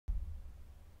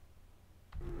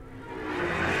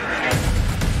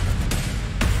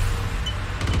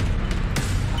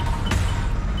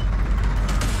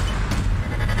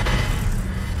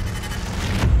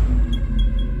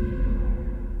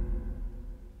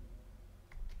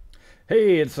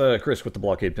Hey, it's Chris with the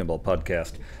BlahCade Pinball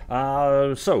Podcast.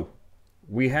 So,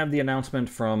 we have the announcement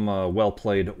from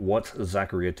BlahCade what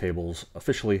Zaccaria tables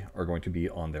officially are going to be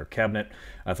on their cabinet.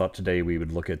 I thought today we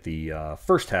would look at the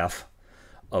first half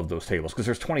of those tables because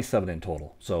there's 27 in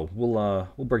total. So we'll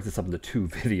break this up into two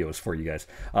videos for you guys.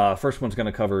 First one's going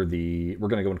to cover we're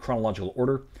going to go in chronological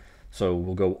order. So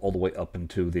we'll go all the way up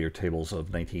into their tables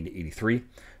of 1983,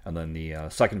 and then the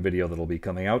second video that'll be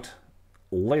coming out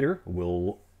later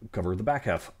will cover the back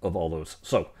half of all those.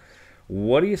 So,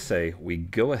 what do you say we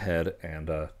go ahead and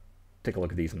take a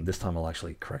look at these, and this time I'll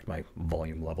actually correct my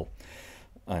volume level.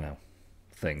 I know,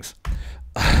 things.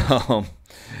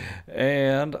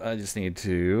 And I just need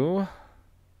to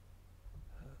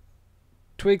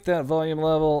tweak that volume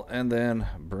level and then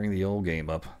bring the old game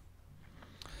up.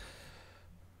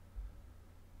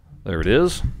 There it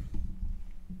is.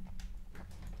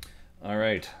 All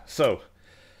right, so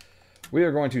we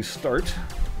are going to start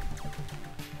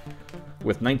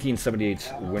with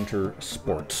 1978's Winter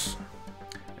Sports.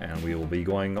 And we will be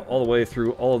going all the way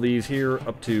through all of these here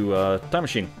up to Time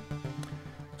Machine.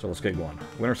 So let's get going.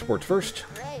 Winter Sports first.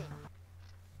 Great.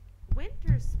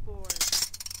 Winter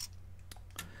Sports.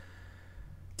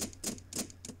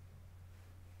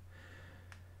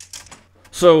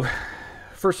 So,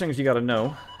 first things you got to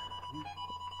know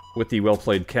with the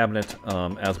BlahCade cabinet,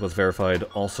 as was verified,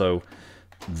 also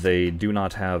they do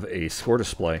not have a score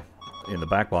display in the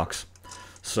back box.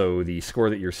 So the score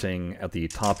that you're seeing at the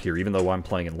top here, even though I'm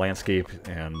playing in landscape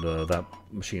and that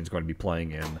machine's going to be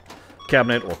playing in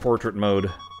cabinet or portrait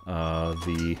mode,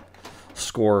 the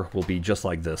score will be just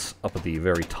like this, up at the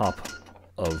very top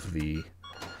of the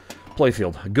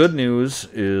playfield. Good news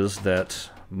is that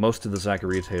most of the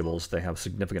Zaccaria tables, they have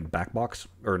significant back box,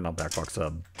 or not back box,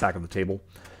 back of the table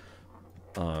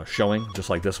showing,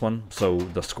 just like this one, so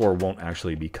the score won't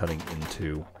actually be cutting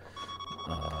into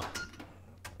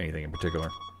anything in particular.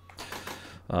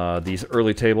 These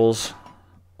early tables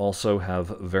also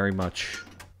have very much,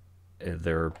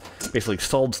 they're basically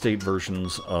solid-state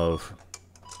versions of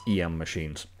EM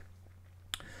machines.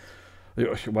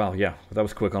 Wow, yeah, that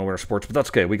was quick on Winter Sports, but that's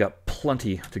okay. We got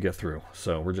plenty to get through,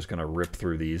 so we're just going to rip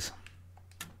through these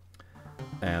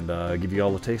and give you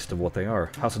all a taste of what they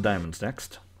are. House of Diamonds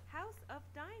next. House of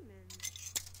Diamonds.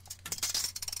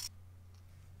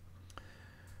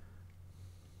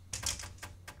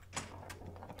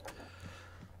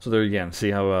 So there again,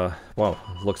 see how, wow,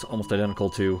 it looks almost identical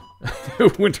to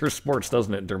Winter Sports,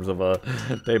 doesn't it, in terms of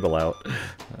table out.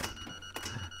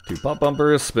 Two pop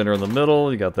bumpers, spinner in the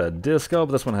middle, you got that disco,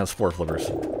 but this one has 4 flippers.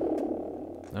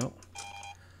 Nope.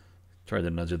 Tried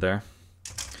to nudge it there.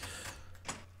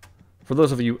 For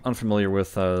those of you unfamiliar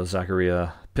with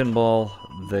Zaccaria Pinball,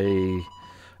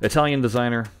 Italian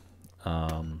designer,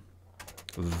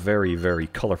 very, very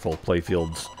colorful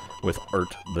playfields with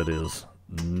art that is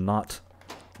not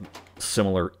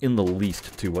similar in the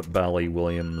least to what Bally,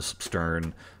 Williams,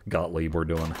 Stern, Gottlieb were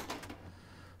doing.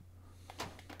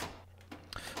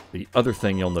 The other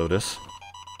thing you'll notice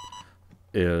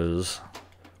is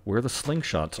where the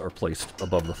slingshots are placed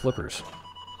above the flippers.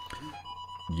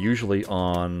 Usually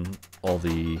on all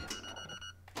the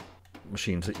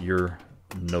machines that you're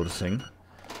noticing.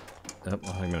 I'm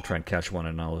going to try and catch one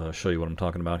and I'll show you what I'm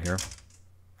talking about here.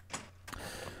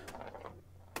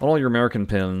 On all your American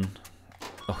pin.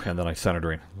 Oh, and then I center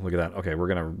drain. Look at that. Okay, we're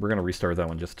gonna restart that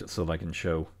one just so that I can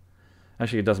show.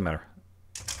 Actually, it doesn't matter.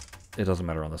 It doesn't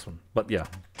matter on this one. But yeah,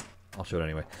 I'll show it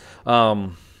anyway.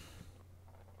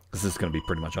 This is going to be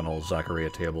pretty much on all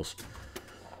Zaccaria tables.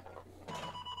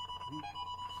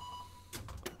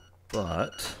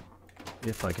 But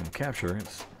if I can capture,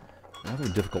 it's rather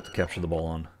difficult to capture the ball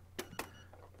on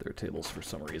their tables for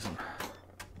some reason.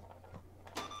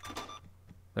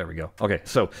 There we go. Okay,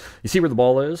 so you see where the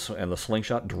ball is and the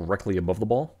slingshot directly above the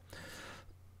ball?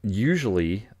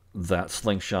 Usually that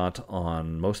slingshot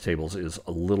on most tables is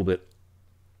a little bit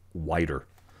wider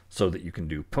so that you can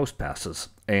do post passes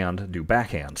and do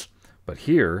backhands. But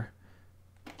here,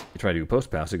 you try to do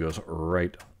post pass, it goes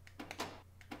right.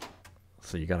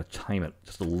 So you got to time it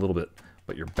just a little bit.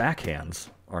 But your backhands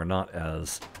are not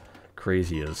as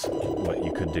crazy as what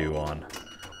you could do on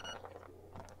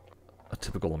a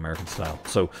typical American style.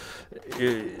 So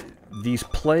these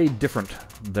play different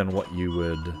than what you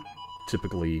would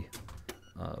typically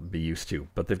be used to,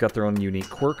 but they've got their own unique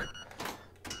quirk,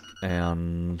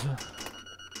 and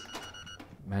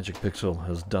Magic Pixel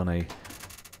has done a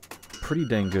pretty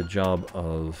dang good job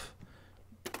of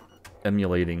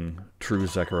emulating true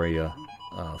Zaccaria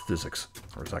physics,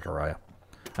 or Zaccaria.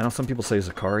 I know some people say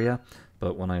Zaccaria,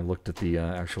 but when I looked at the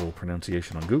actual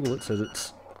pronunciation on Google, it says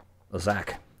it's a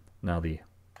Zac. Now the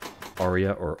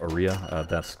Aria or Aria?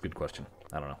 That's a good question.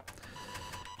 I don't know.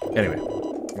 Anyway,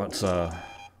 let's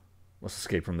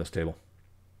escape from this table.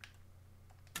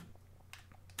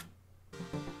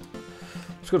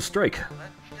 Let's go to Strike.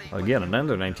 Again,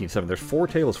 another 1970. There's 4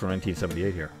 tables from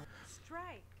 1978 here.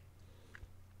 Strike.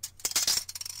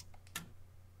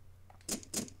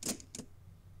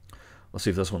 Let's see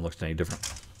if this one looks any different.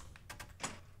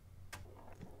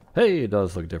 Hey, it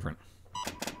does look different.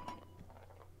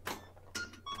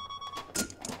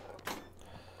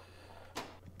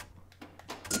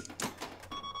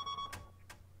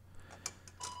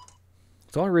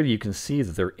 So already you can see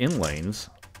that they're in lanes.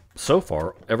 So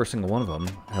far, every single one of them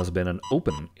has been an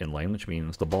open in lane, which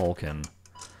means the ball can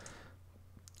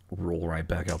roll right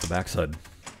back out the backside.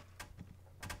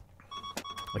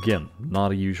 Again,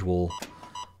 not a usual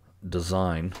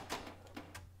design.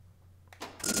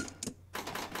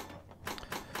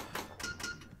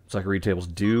 Zaccaria tables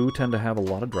do tend to have a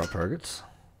lot of drop targets.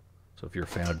 So if you're a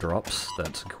fan of drops,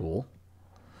 that's cool.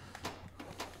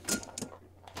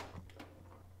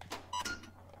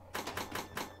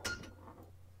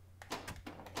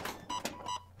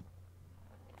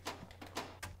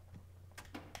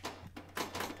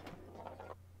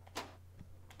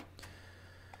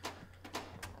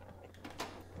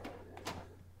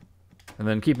 And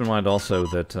then keep in mind also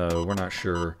that we're not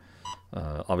sure,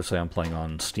 obviously I'm playing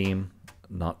on Steam,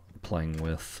 not playing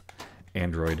with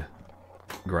Android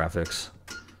graphics,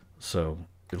 so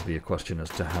it'll be a question as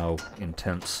to how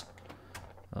intense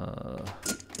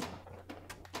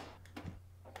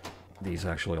these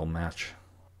actually will match.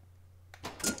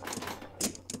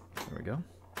 There we go.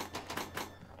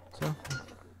 So,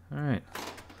 alright.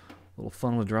 A little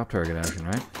fun with drop target action,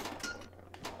 right?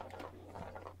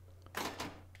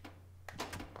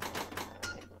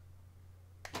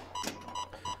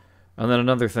 And then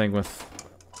another thing with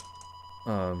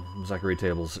Zaccaria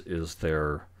tables is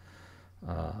their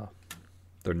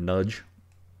nudge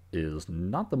is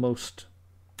not the most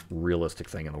realistic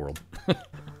thing in the world.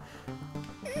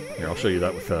 Here, I'll show you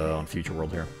that with on Future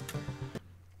World here.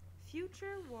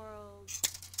 Future World.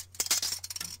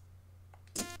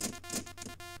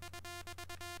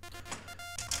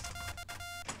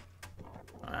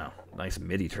 Wow, nice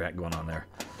MIDI track going on there.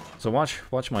 So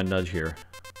watch my nudge here.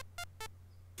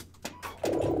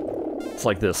 It's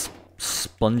like this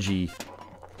spongy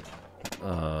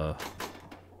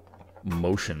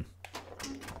motion.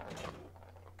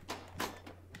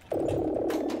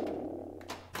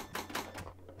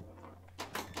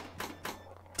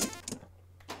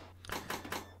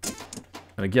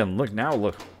 And again,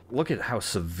 look at how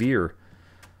severe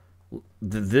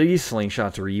these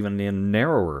slingshots are, even in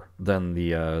narrower than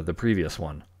the previous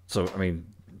one. So I mean,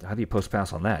 how do you post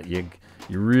pass on that? You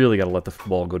really got to let the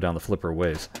ball go down the flipper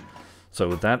ways.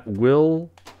 So that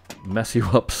will mess you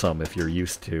up some if you're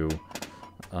used to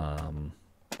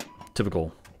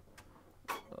typical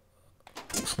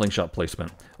slingshot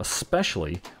placement,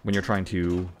 especially when you're trying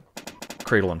to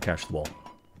cradle and catch the ball.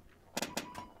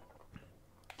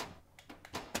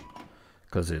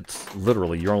 Because it's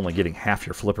literally, you're only getting half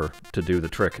your flipper to do the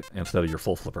trick instead of your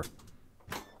full flipper.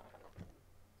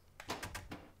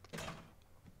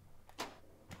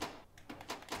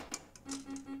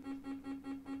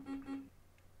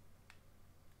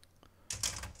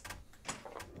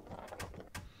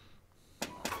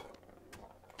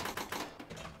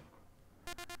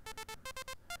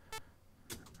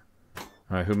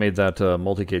 Alright, who made that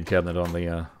BlahCade cabinet on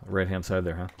the right-hand side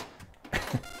there, huh?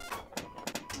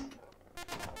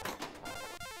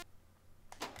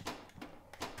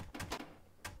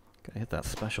 Gotta hit that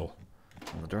special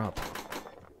on the drop.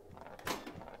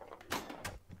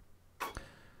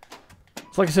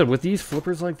 So like I said, with these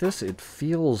flippers like this, it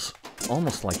feels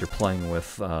almost like you're playing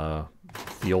with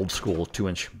the old school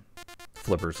 2-inch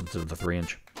flippers instead of the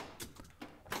 3-inch.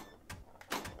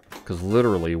 Because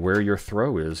literally, where your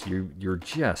throw is, you're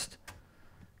just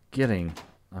getting,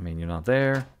 I mean, you're not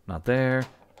there, not there.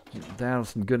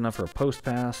 That's good enough for a post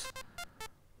pass,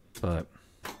 but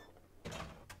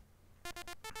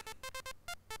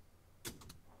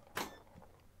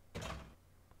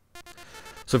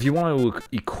so if you want to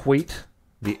equate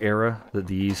the era that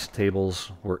these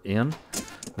tables were in,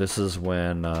 this is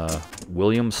when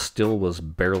Williams still was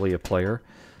barely a player.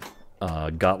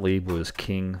 Gottlieb was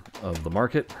king of the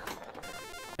market,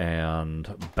 and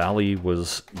Bally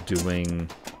was doing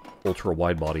ultra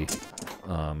wide body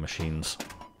machines,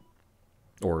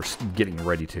 or getting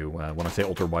ready to. When I say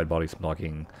ultra wide bodies, I'm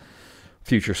talking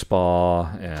Future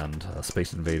Spa and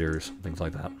Space Invaders, things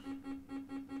like that.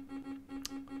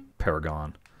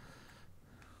 Paragon,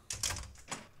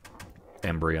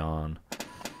 Embryon.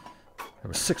 There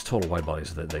were 6 total wide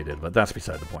bodies that they did, but that's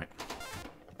beside the point.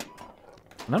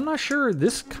 And I'm not sure,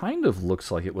 this kind of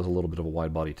looks like it was a little bit of a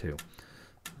wide body too.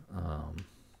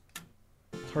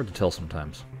 It's hard to tell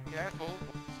sometimes. Careful.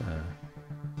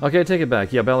 Okay, take it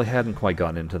back. Yeah, Bally hadn't quite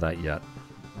gotten into that yet.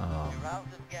 You're out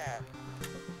of gas.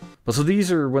 But so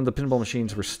these are when the pinball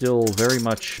machines were still very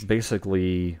much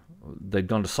basically, they'd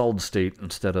gone to solid state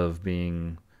instead of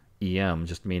being EM,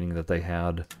 just meaning that they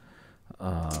had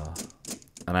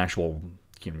an actual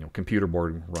computer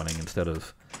board running instead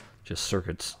of just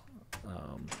circuits.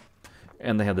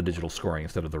 And they had the digital scoring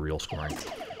instead of the real scoring.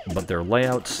 But their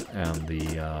layouts and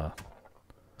the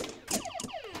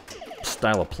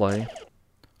style of play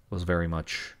was very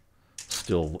much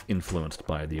still influenced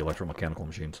by the electromechanical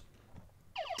machines.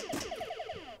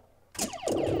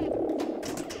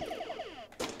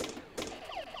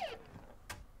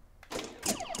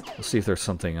 Let's see if there's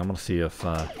something. I'm going to see if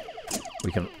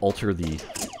we can alter the...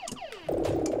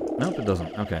 Nope, it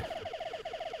doesn't. Okay.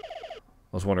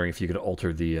 I was wondering if you could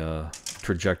alter the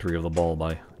trajectory of the ball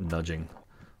by nudging,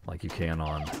 like you can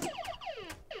on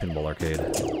Pinball Arcade.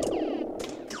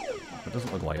 It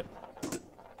doesn't look like it.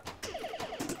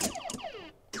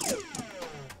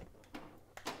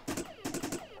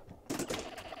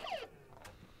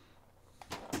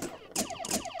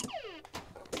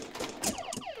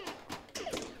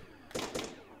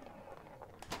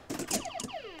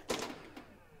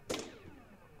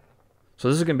 So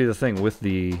this is going to be the thing with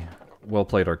the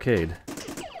well-played arcade.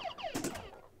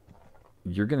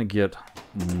 You're going to get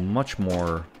much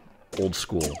more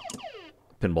old-school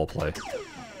pinball play.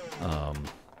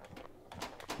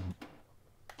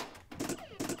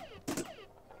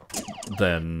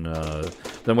 Than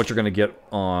what you're going to get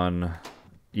on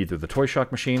either the Toy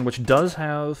Shock machine, which does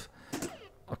have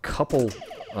a couple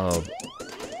of...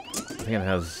 I think it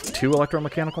has 2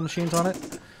 electromechanical machines on it.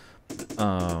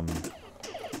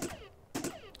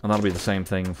 And that'll be the same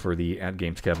thing for the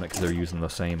at-games cabinet, because they're using the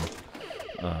same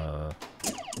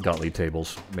Gottlieb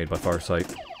tables made by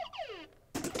Farsight.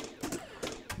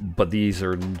 But these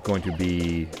are going to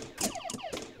be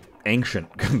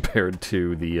ancient compared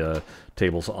to the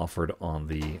tables offered on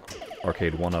the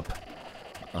Arcade 1-Up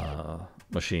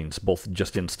machines, both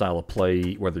just in style of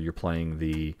play, whether you're playing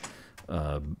the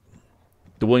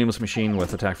Williams machine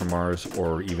with Attack from Mars,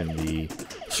 or even the...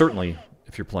 Certainly,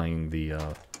 if you're playing the...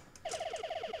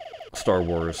 Star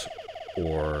Wars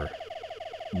or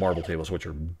Marble tables, which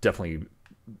are definitely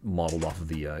modeled off of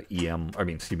the the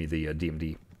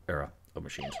DMD era of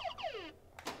machines.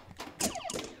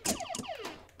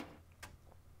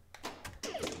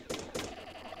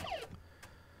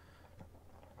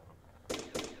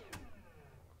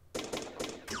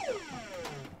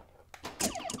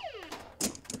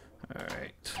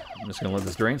 Alright, I'm just going to let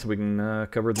this drain so we can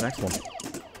cover the next one.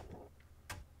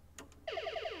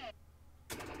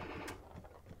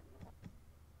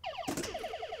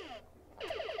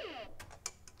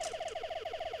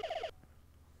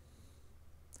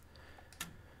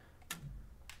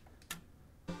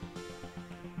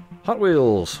 Hot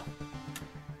Wheels!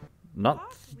 Not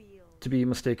Hot Wheels. to be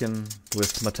mistaken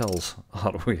with Mattel's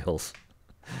Hot Wheels.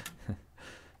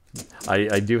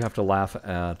 I do have to laugh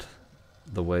at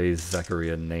the way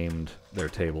Zaccaria named their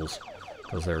tables,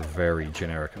 because they're very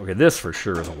generic. Okay, this for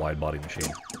sure is a wide-body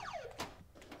machine.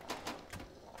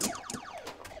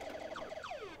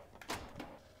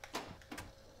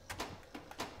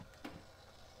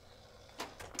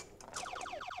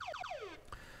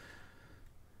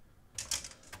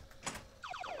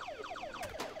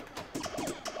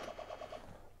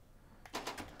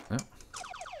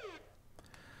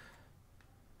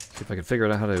 See if I can figure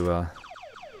out how to,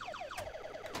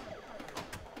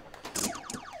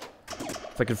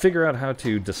 if I could figure out how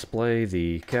to display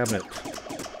the cabinet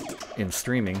in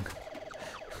streaming,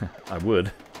 I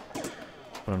would.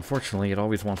 But unfortunately, it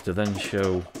always wants to then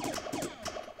show...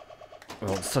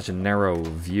 Well, it's such a narrow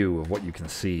view of what you can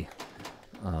see.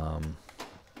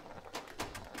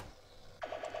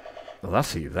 Well,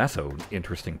 that's an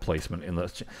interesting placement in the...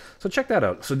 So check that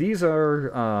out. So these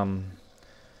are...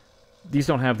 these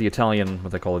don't have the Italian,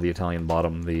 what they call it, the Italian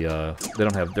bottom. They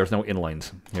don't have... There's no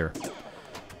inlines here.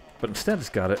 But instead it's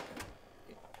got it...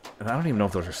 And I don't even know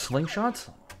if those are slingshots.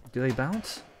 Do they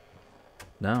bounce?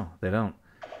 No, they don't.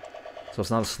 So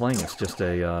it's not a sling, it's just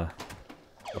a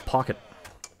pocket.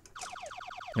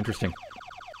 Interesting.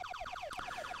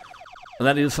 And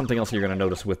that is something else you're going to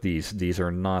notice with these. These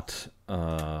are not...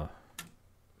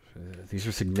 these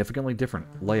are significantly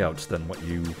different layouts than what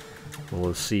you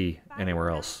will see anywhere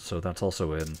else. So that's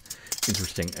also an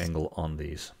interesting angle on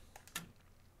these.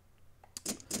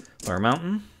 Fire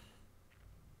Mountain.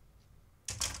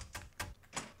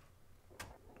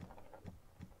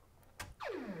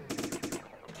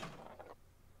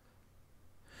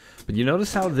 But you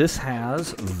notice how this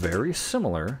has very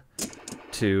similar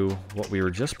to what we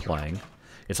were just playing.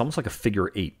 It's almost like a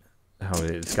figure 8. How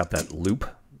it's got that loop,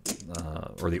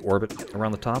 or the orbit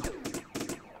around the top.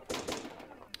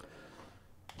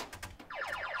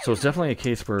 So it's definitely a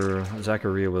case where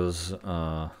Zaccaria was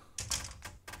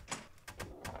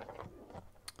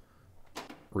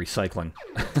recycling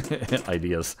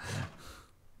ideas.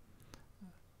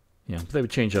 Yeah, they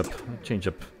would change up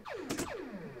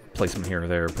placement here or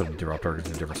there, put a drop target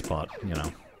in a different spot, you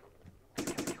know.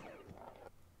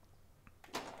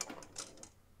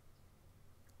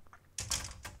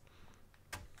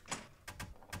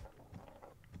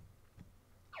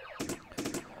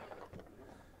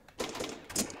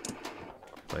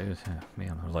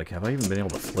 Man, I was like, have I even been able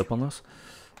to flip on this?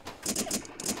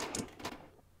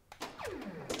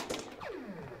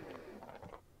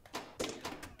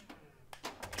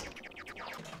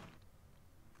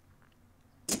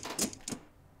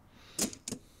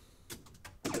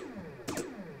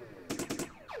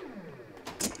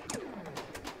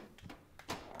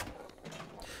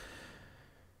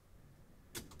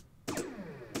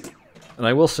 And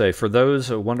I will say, for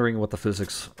those wondering what the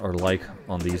physics are like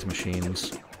on these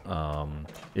machines,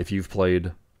 if you've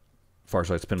played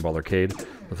Farsight's Pinball Arcade,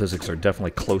 the physics are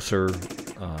definitely closer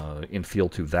in feel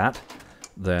to that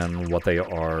than what they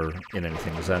are in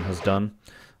anything Zen has done.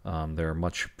 They're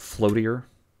much floatier,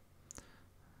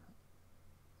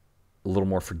 a little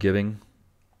more forgiving.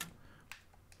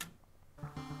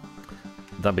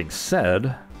 That being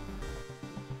said,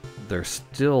 they're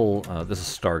still, this is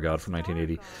Star God from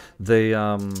 1980, they,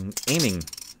 aiming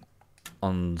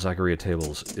on Zaccaria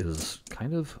tables is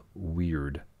kind of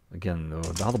weird. Again,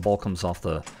 how the ball comes off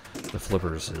the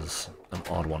flippers is an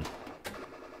odd one.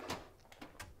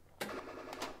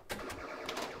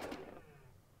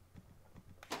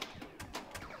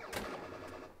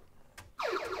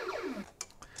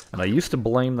 And I used to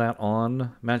blame that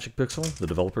on Magic Pixel, the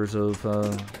developers of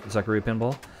Zaccaria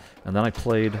Pinball, and then I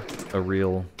played a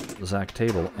real Zac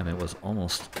table, and it was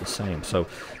almost the same. So,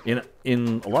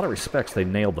 in a lot of respects, they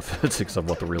nailed the physics of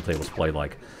what the real tables play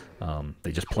like.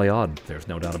 They just play odd. There's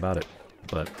no doubt about it.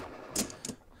 But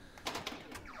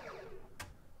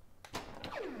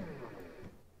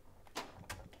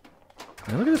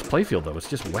I mean, look at this playfield, though. It's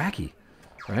just wacky,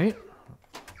 right?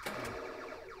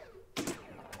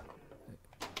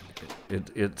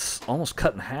 It's almost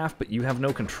cut in half, but you have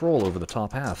no control over the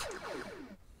top half.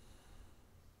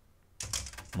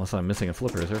 Unless I'm missing a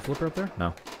flipper. Is there a flipper up there?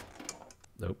 No.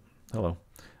 Nope. Hello.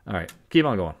 Alright, keep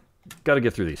on going. Gotta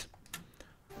get through these.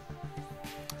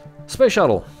 Space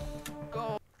Shuttle.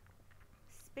 Go.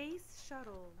 Space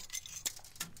Shuttle.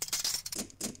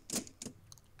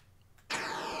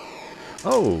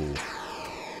 Oh.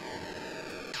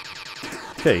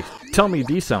 Okay, tell me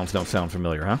these sounds don't sound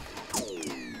familiar, huh?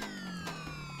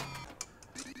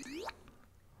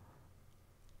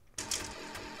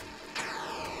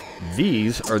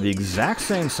 These are the exact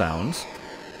same sounds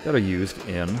that are used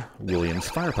in Williams'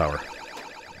 Firepower.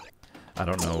 I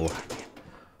don't know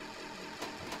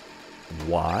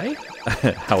why,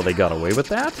 how they got away with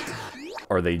that.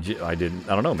 Are they, I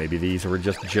don't know, maybe these were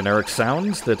just generic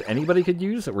sounds that anybody could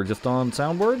use that were just on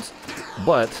soundboards,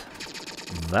 but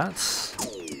that's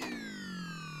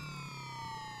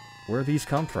where these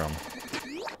come from.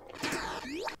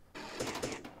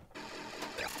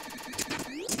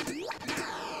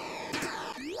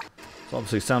 So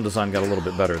obviously sound design got a little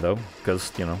bit better though,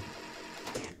 because, you know,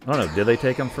 I don't know, did they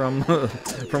take them from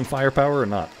from Firepower or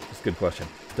not? That's a good question.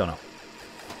 Don't know.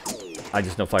 I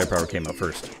just know Firepower came out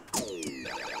first.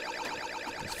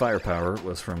 Firepower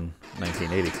was from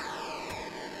 1980.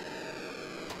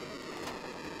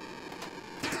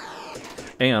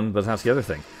 But that's the other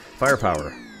thing.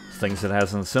 Firepower, things it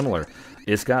has in similar.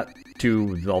 It's got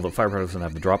although Firepower doesn't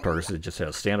have the drop targets, it just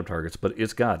has stand-up targets, but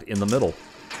it's got, in the middle,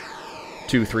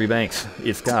 2-3 banks.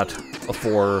 It's got a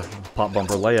 4 pop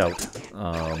bumper layout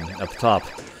at the top.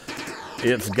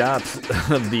 It's got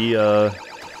the,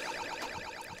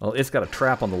 well, it's got a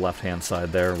trap on the left-hand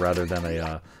side there rather than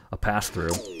a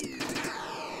pass-through.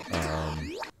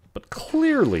 But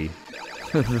clearly,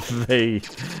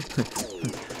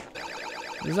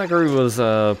 Zaccaria was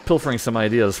pilfering some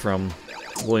ideas from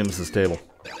Williams' table.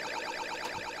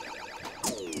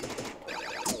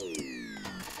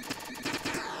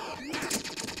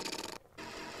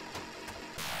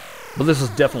 But this is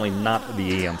definitely not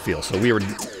the EM feel. So we are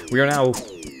now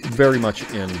very much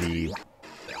in the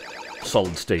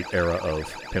solid state era of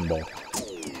pinball.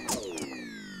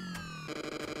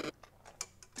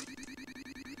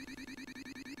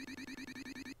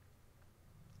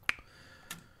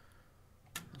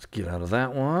 Let's get out of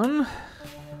that one.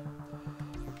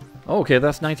 Oh, okay,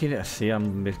 that's 19... See,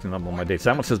 I'm mixing up on my dates.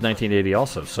 That one says 1980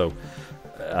 also, so...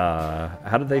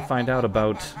 how did they find out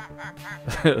about...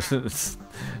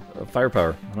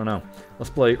 firepower? I don't know. Let's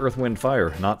play Earth, Wind,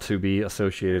 Fire, not to be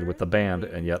associated with the band,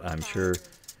 and yet I'm sure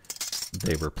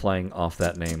they were playing off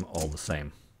that name all the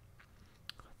same.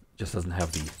 Just doesn't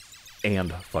have the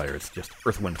and fire, it's just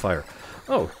Earth, Wind, Fire.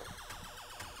 Oh!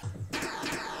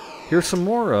 Here's some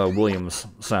more Williams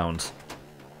sounds.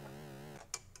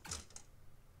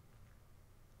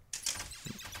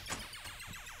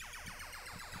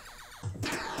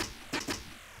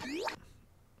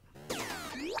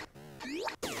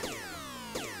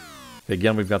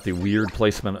 Again, we've got the weird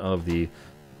placement of the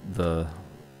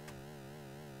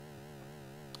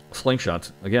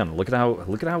slingshots. Again, look at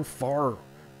how far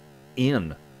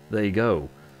in they go.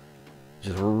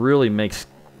 Just really makes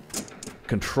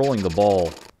controlling the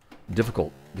ball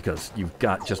difficult because you've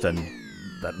got just that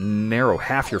narrow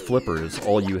half your flipper is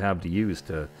all you have to use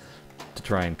to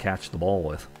try and catch the ball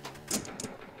with.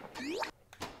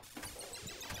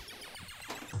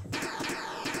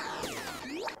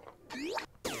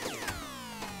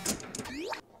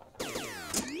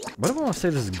 Why do I want to say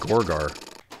this is Gorgar?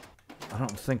 I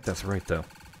don't think that's right, though.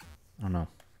 I don't know.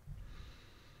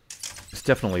 It's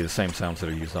definitely the same sounds that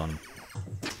are used on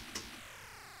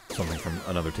something from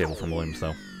another table from Williams,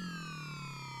 though.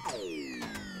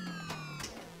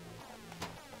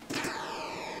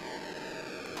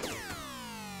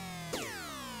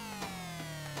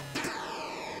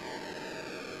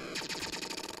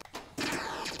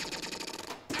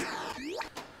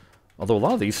 Although a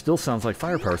lot of these still sounds like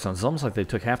firepower sounds. It's almost like they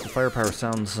took half the firepower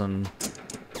sounds and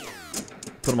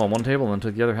put them on one table and then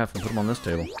took the other half and put them on this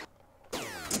table.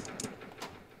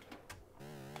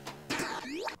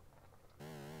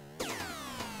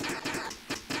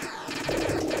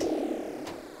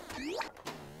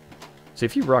 See,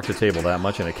 if you rocked the table that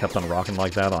much and it kept on rocking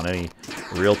like that on any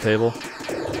real table,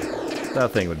 that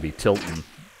thing would be tilting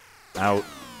out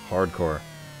hardcore.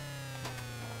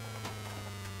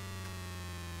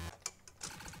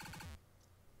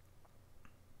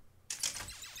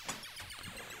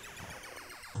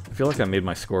 I feel like I made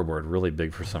my scoreboard really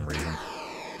big for some reason.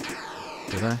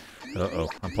 Did I? Uh-oh,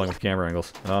 I'm playing with camera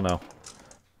angles. Oh no.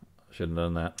 Shouldn't have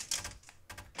done that.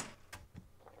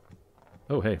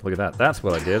 Oh hey, look at that. That's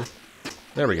what I did.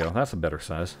 There we go. That's a better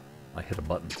size. I hit a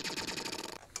button.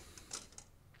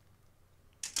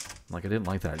 Like I didn't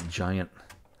like that giant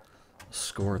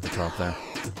score at the top there.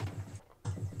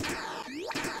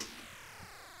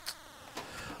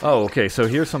 Oh, okay, so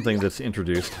here's something that's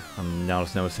introduced. I'm now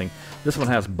just noticing. This one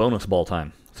has bonus ball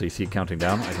time. So you see it counting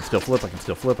down. I can still flip, I can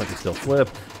still flip, I can still flip.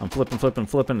 I'm flipping, flipping,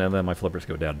 flipping, and then my flippers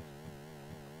go dead.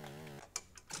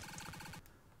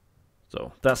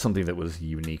 So that's something that was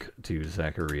unique to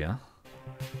Zaccaria.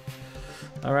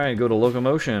 Alright, go to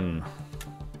locomotion.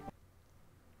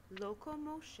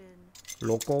 Locomotion.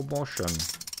 Locomotion.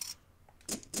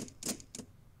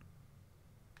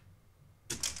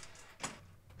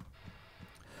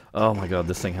 Oh my god,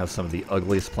 this thing has some of the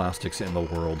ugliest plastics in the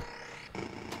world.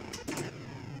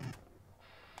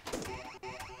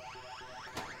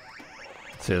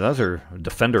 See, those are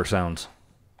Defender sounds.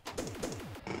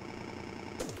 I'm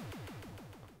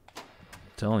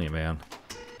telling you, man.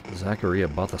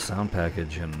 Zaccaria bought the sound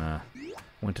package and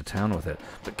went to town with it.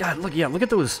 But god, look, yeah, look at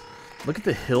those, look at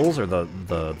the hills or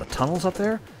the tunnels up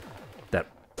there. That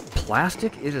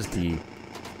plastic, it is the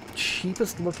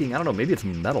cheapest looking, I don't know, maybe it's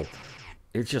metal.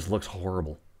 It just looks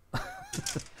horrible.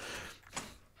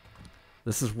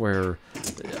 This is where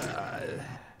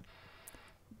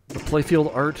the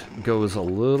playfield art goes a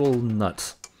little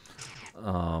nuts.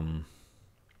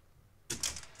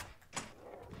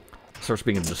 Starts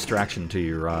being a distraction to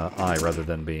your eye rather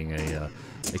than being a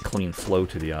clean flow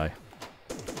to the eye.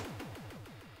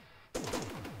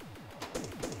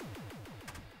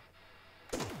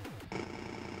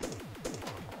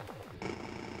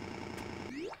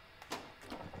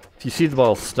 If you see the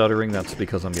ball stuttering, that's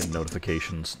because I'm getting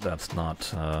notifications. That's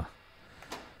not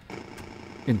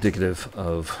indicative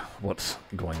of what's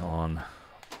going on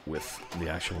with the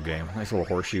actual game. Nice little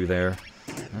horseshoe there.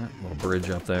 Little bridge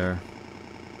up there.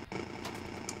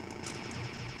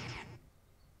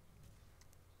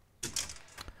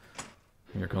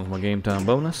 Here comes my game time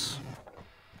bonus.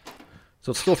 So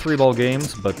it's still 3-ball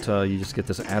games, but you just get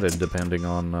this added depending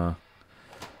on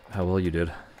how well you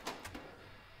did.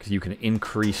 Because you can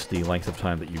increase the length of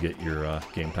time that you get your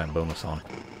game time bonus on.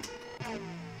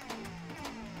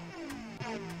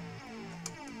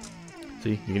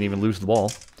 See, you can even lose the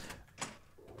ball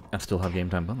and still have game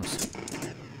time bonus.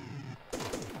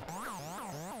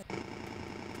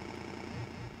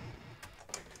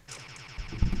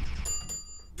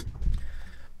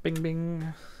 Bing,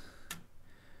 bing.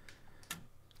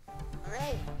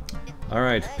 Great. All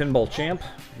right, Pinball Champ.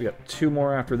 We got 2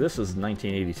 more after this. This is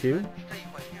 1982. See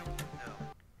what you can do.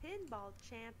 Pinball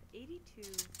Champ 82.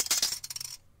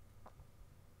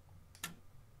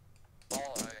 I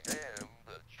am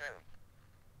the champ.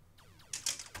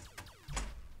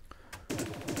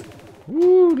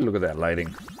 Woo, look at that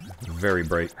lighting. Very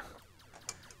bright.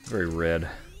 Very red.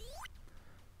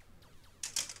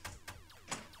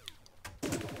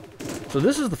 So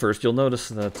this is the first. You'll notice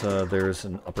that there's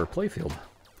an upper playfield.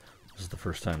 This is the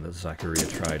first time that Zaccaria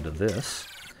tried this.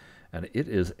 And it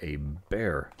is a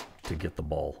bear to get the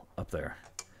ball up there.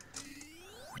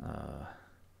 And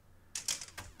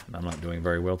I'm not doing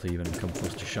very well to even come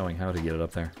close to showing how to get it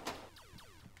up there.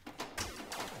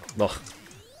 Ugh.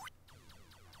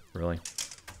 Really?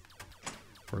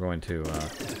 We're going to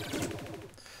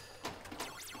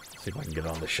see if I can get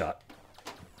on the shot.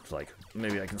 It's like,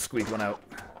 maybe I can squeak one out.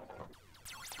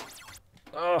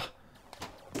 Oh!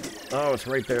 Oh, it's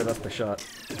right there. That's the shot.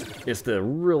 It's the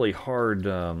really hard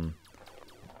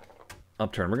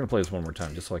upturn. We're going to play this one more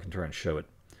time just so I can try and show it.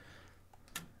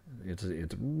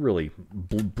 It's really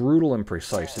brutal and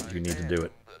precise that you need to do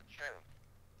it.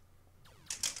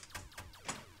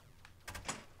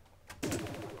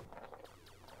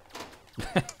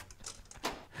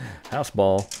 House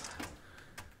ball.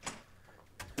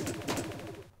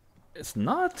 It's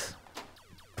not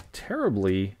a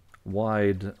terribly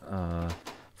wide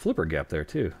flipper gap there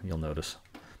too, you'll notice.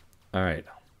 Alright.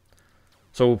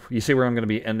 So you see where I'm going to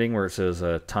be ending, where it says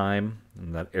time,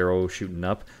 and that arrow shooting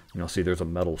up. And you'll see there's a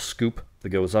metal scoop that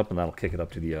goes up, and that'll kick it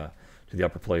up to the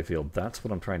upper playfield. That's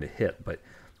what I'm trying to hit, but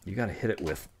you got to hit it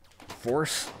with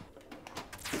force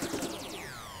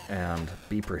and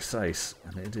be precise,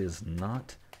 and it is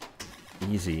not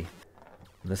easy.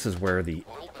 This is where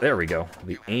there we go,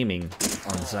 the aiming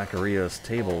on Zaccaria's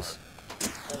tables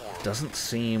doesn't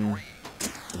seem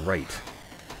right.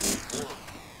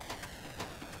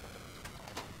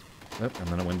 Yep, and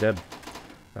then it went dead.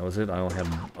 That was it. I only had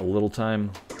a little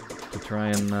time to try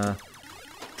and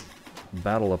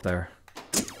battle up there.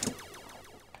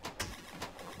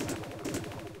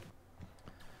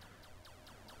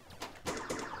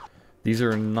 These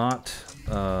are not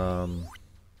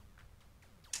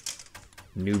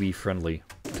newbie-friendly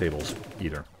tables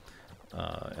either.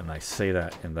 And I say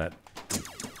that in that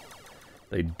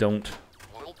they don't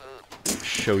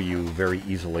show you very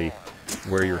easily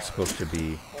where you're supposed to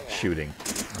be shooting.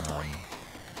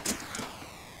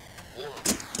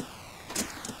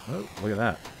 Oh, look at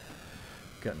that.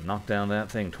 Got knocked down that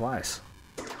thing twice.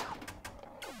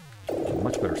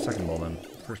 Much better second ball than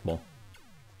first ball.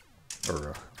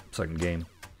 Or second game.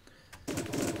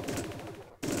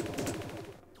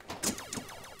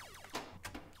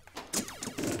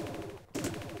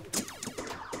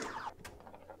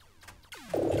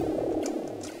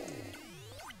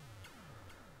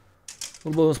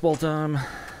 Little bonus ball time.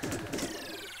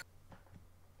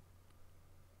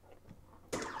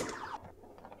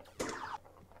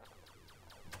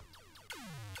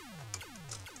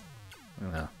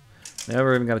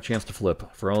 Never even got a chance to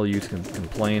flip. For all you can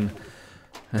complain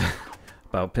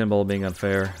about pinball being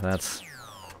unfair, that's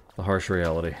the harsh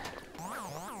reality.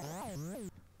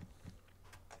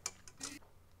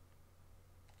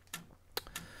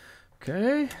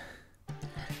 Okay.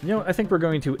 You know, I think we're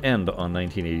going to end on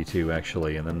 1982,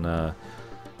 actually, and then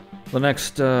the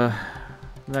next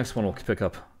one will pick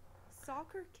up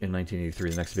in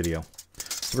 1983, the next video.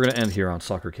 So we're going to end here on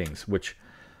Soccer Kings, which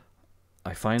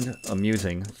I find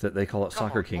amusing that they call it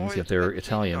Soccer Kings, yet they're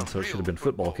Italian, so it should have been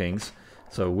Football Kings.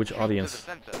 So which audience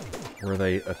were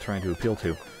they trying to appeal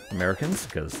to? Americans?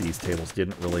 Because these tables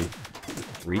didn't really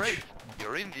reach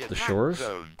the shores?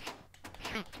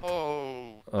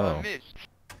 Oh.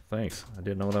 Thanks. I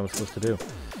didn't know what I was supposed to do.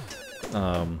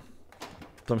 So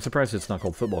I'm surprised it's not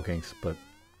called Football Kings, but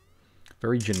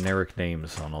very generic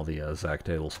names on all the Zac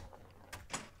tables.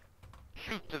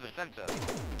 Shoot to the center.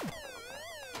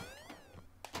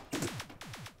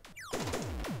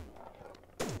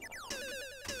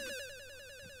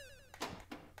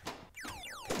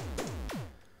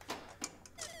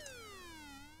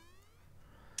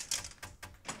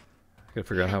 I gotta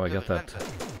figure out how I got that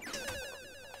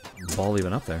ball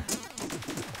even up there.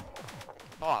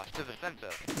 Pass to the center.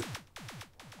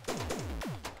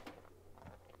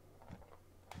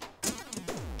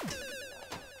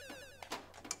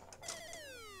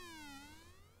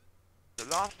 The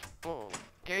last ball.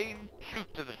 Game,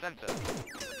 shoot to the center.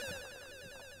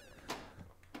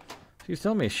 She's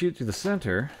telling me to shoot to the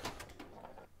center,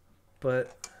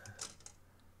 but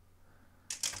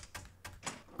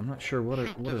I'm not sure what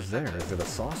is there. Is it a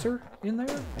saucer in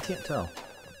there? I can't tell.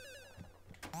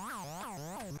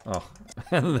 Oh,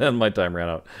 and then my time ran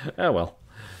out. Oh well.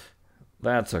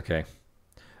 That's okay.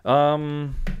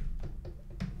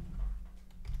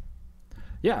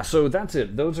 Yeah, so that's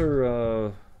it. Those are,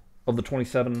 of the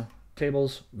 27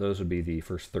 tables, those would be the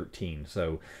first 13.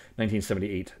 So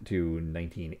 1978 to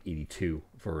 1982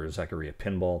 for Zaccaria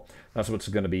Pinball. That's what's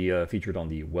going to be featured on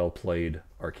the well-played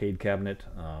arcade cabinet.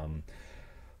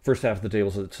 First half of the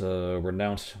tables that were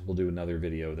announced, we'll do another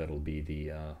video that'll be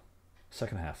the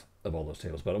second half of all those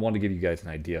tables. But I wanted to give you guys an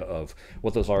idea of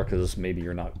what those are, because maybe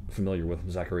you're not familiar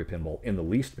with Zaccaria Pinball in the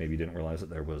least. Maybe you didn't realize that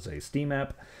there was a Steam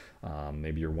app.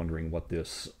 Maybe you're wondering what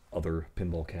this other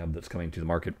pinball cab that's coming to the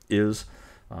market is.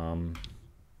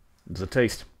 It's a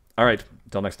taste. All right,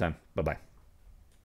 until next time. Bye-bye.